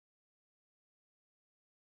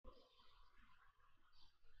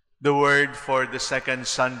The word for the second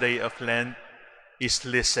Sunday of Lent is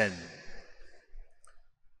listen.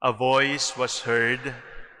 A voice was heard,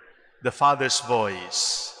 the Father's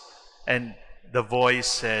voice, and the voice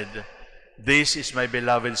said, "This is my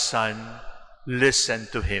beloved Son, listen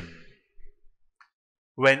to him."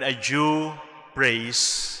 When a Jew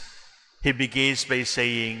prays, he begins by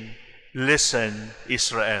saying, "Listen,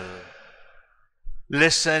 Israel."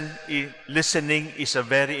 Listening is a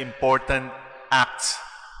very important act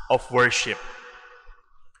of worship.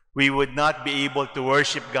 We would not be able to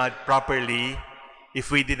worship God properly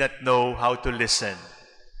if we did not know how to listen.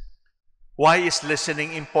 Why is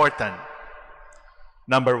listening important?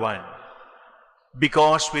 Number one,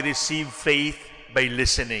 because we receive faith by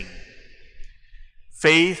listening.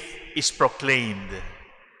 Faith is proclaimed,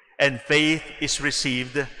 and faith is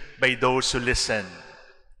received by those who listen.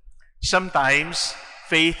 Sometimes,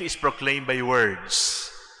 faith is proclaimed by words,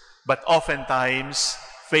 but oftentimes,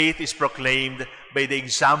 faith is proclaimed by the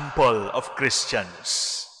example of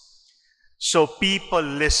Christians. So people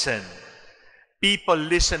listen. People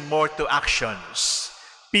listen more to actions.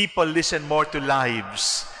 People listen more to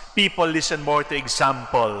lives. People listen more to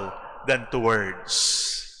example than to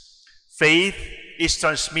words. Faith is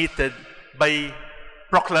transmitted by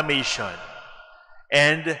proclamation,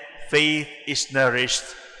 and faith is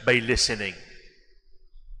nourished by listening.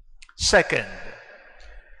 Second,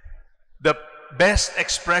 the best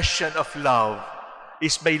expression of love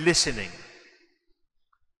is by listening.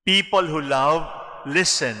 People who love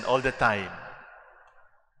listen all the time.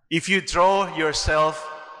 If you draw yourself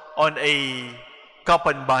on a cup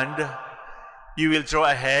and band, you will draw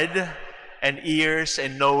a head and ears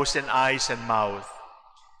and nose and eyes and mouth.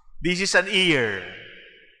 This is an ear,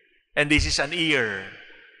 and this is an ear.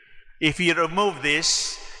 If you remove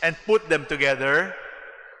this and put them together,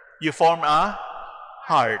 you form a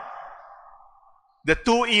heart. The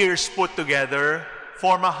two ears put together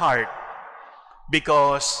form a heart,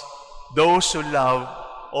 because those who love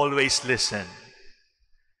always listen.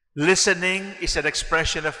 Listening is an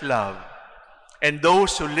expression of love, and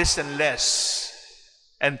those who listen less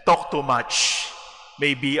and talk too much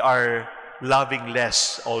maybe are loving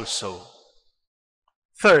less also.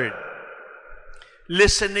 Third,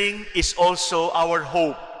 listening is also our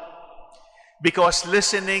hope, because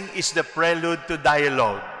listening is the prelude to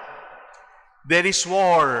dialogue. There is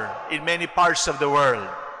war in many parts of the world.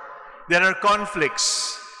 There are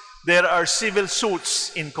conflicts. There are civil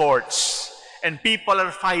suits in courts. And people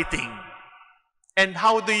are fighting. And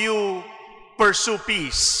how do you pursue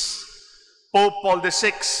peace? Pope Paul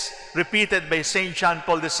VI, repeated by St. John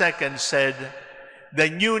Paul II, said, "The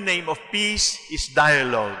new name of peace is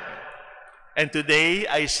dialogue." And today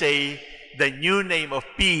I say, the new name of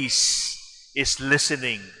peace is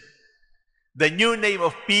listening. The new name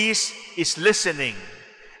of peace is listening.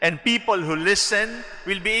 And people who listen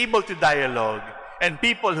will be able to dialogue. And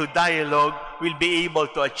people who dialogue will be able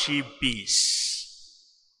to achieve peace.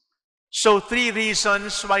 So 3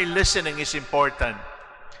 reasons why listening is important.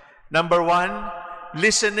 Number 1,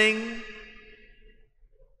 listening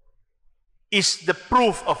is the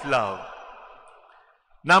proof of love.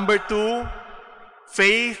 Number 2,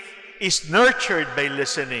 faith is nurtured by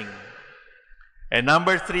listening. And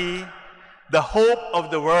number 3, the hope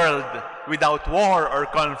of the world without war or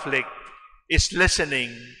conflict is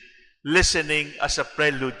listening. Listening as a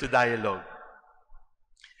prelude to dialogue.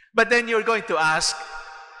 But then you're going to ask,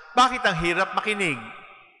 bakit ang hirap makinig?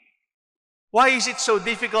 Why is it so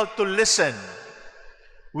difficult to listen?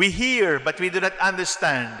 We hear, but we do not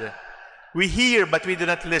understand. We hear, but we do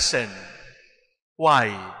not listen. Why?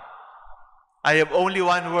 I have only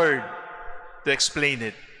one word to explain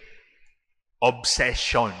it.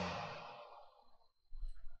 Obsession.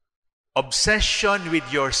 Obsession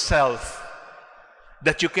with yourself,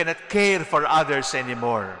 that you cannot care for others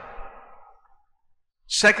anymore.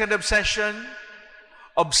 Second obsession,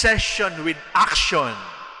 obsession with action.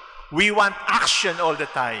 We want action all the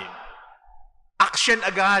time. Action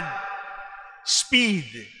agad. Speed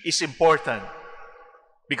is important,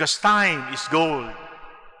 because time is gold.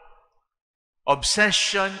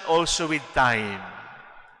 Obsession also with time.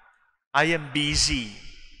 I am busy.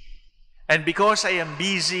 And because I am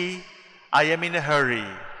busy, I am in a hurry.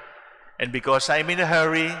 And because I'm in a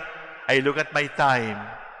hurry, I look at my time.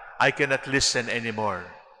 I cannot listen anymore.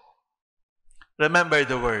 Remember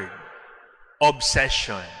the word,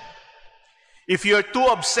 obsession. If you're too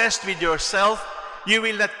obsessed with yourself, you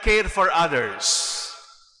will not care for others.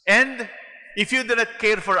 And if you do not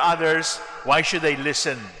care for others, why should I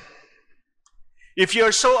listen? If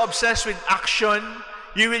you're so obsessed with action,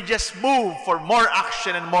 you will just move for more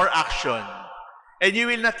action and more action. And you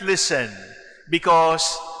will not listen, because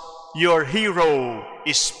your hero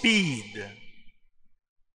is speed.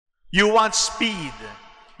 You want speed.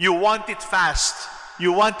 You want it fast.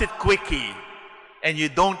 You want it quickie. And you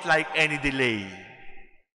don't like any delay.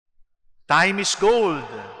 Time is gold.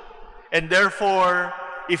 And therefore,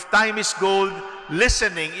 if time is gold,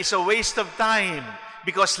 listening is a waste of time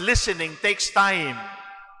because listening takes time.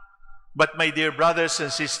 But my dear brothers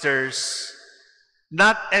and sisters,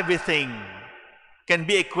 not everything can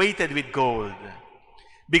be equated with gold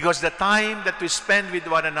because the time that we spend with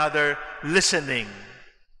one another listening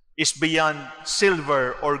is beyond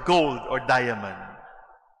silver or gold or diamond.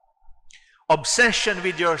 Obsession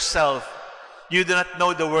with yourself, you do not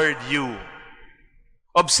know the word you.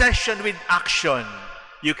 Obsession with action,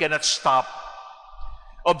 you cannot stop.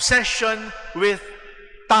 Obsession with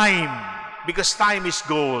time, because time is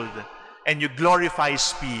gold, and you glorify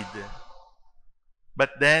speed.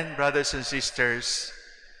 But then, brothers and sisters,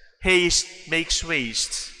 haste makes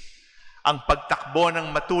waste. Ang pagtakbo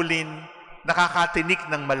ng matulin, nakakatinik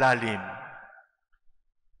ng malalim.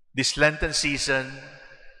 This Lenten season,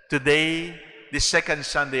 today, the second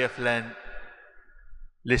Sunday of Lent,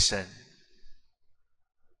 listen.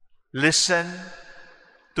 Listen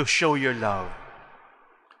to show your love.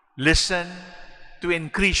 Listen to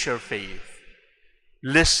increase your faith.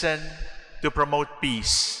 Listen to promote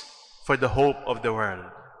peace for the hope of the world.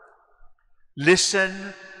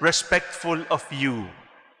 Listen respectful of you.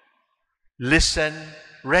 Listen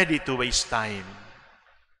ready to waste time.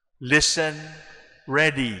 Listen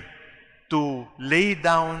ready to lay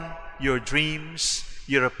down your dreams,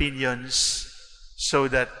 your opinions, so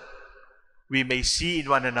that we may see in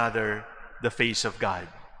one another the face of God.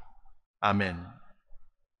 Amen.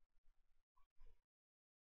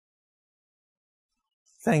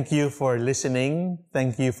 Thank you for listening.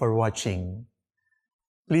 Thank you for watching.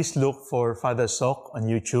 Please look for Father Soc on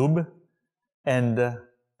YouTube, and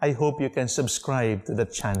I hope you can subscribe to the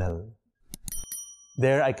channel.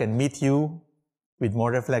 There I can meet you with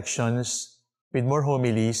more reflections, with more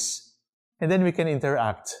homilies, and then we can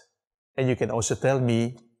interact. And you can also tell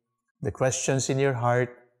me the questions in your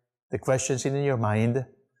heart, the questions in your mind,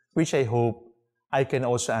 which I hope I can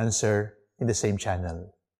also answer in the same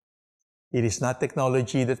channel. It is not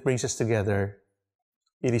technology that brings us together.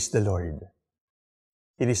 It is the Lord.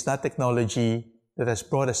 It is not technology that has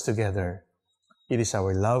brought us together. It is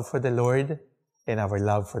our love for the Lord and our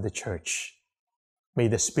love for the Church. May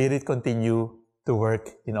the Spirit continue to work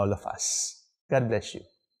in all of us. God bless you.